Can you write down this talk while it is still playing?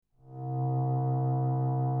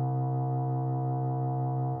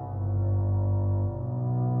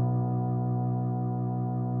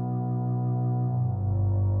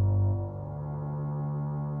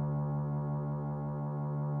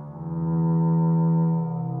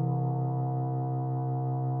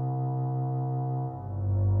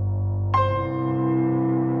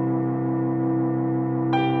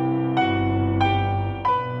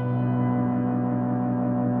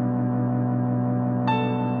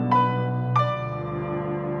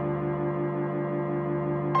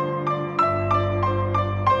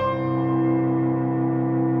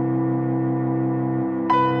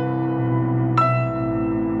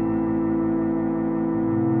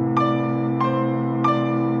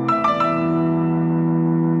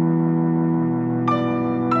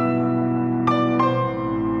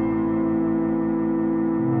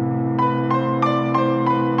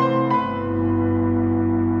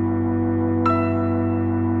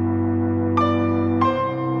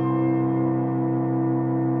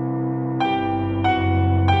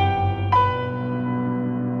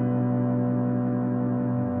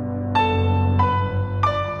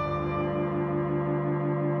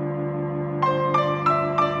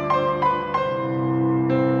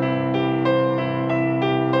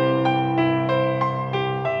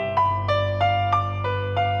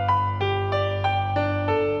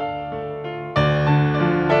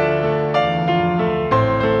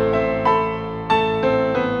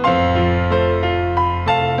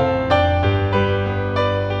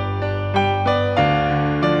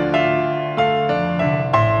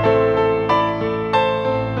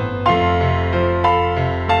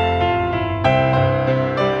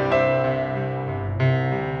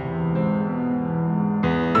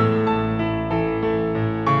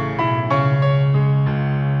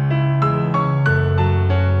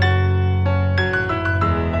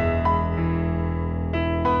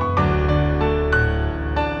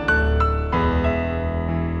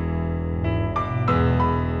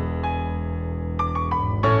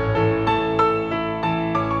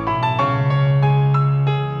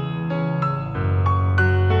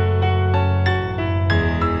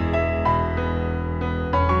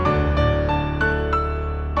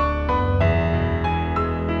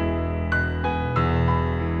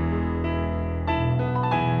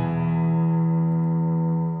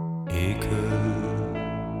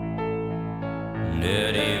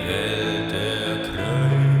der die Welt ergreift.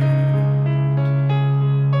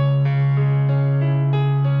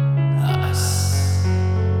 Hass,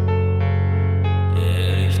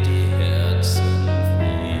 der durch die Herzen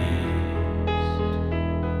fließt.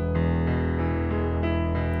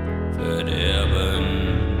 Verderben,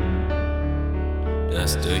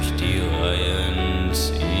 das durch die Reihen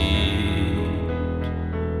zieht.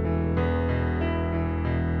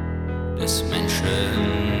 Des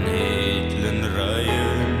Menschen edlen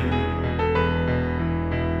Reihen.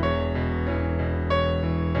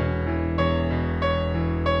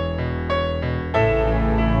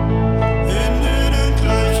 In denen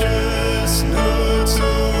Gleiches nur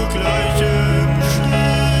zu gleichem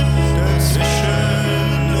steht,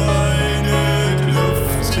 dazwischen eine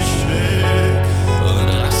Kluft sich schlägt und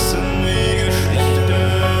Rassen wie Geschlechter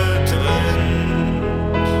trennt.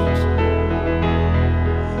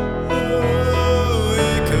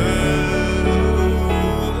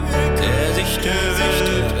 Der sich der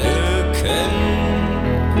Welt bekennt.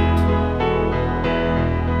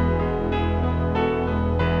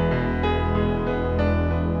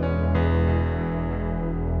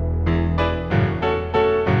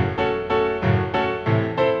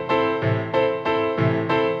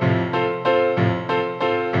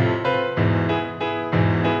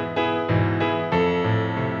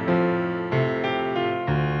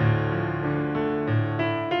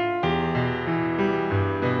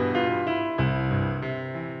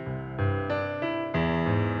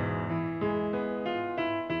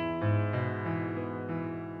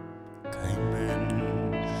 Kein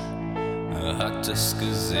Mensch hat es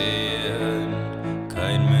gesehen,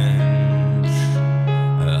 kein Mensch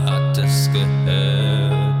hat es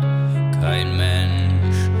gehört, kein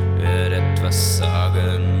Mensch wird etwas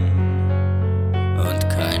sagen und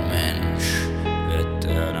kein Mensch wird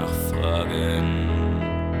danach fragen.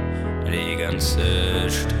 Die ganze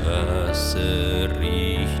Straße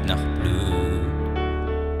riecht nach Blut.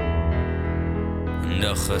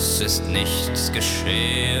 Doch es ist nichts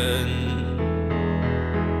geschehen.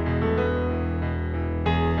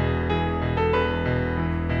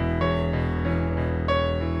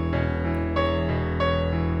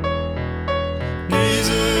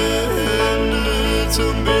 Diese Hände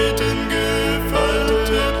zum Beten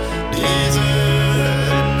gefaltet, diese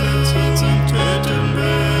Hände zum Töten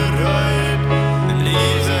bereit,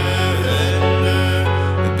 diese Hände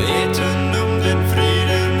beten um den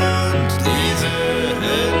Frieden und diese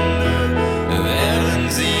Hände werden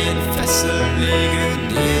sie in Fesseln legen.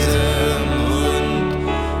 Dieser Mund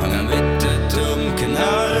bittet um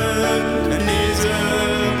Gnade, dieser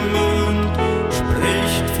Mund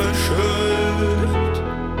spricht verschuldet.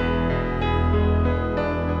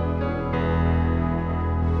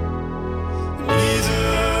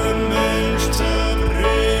 Dieser Mensch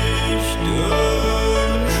zerbricht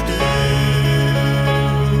und stirbt.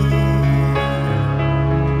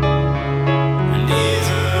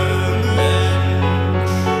 Dieser Mensch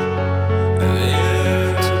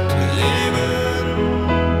wird leben.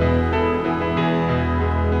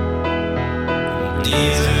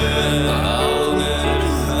 Diese Augen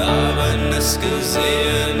haben es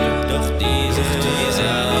gesehen, doch diese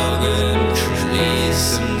Augen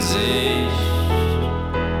schließen sich.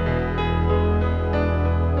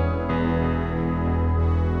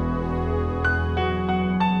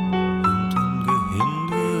 Und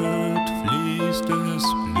ungehindert fließt das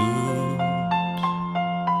Blut.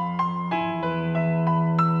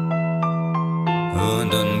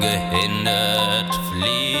 Und ungehindert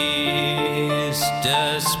fließt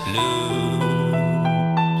das Blut.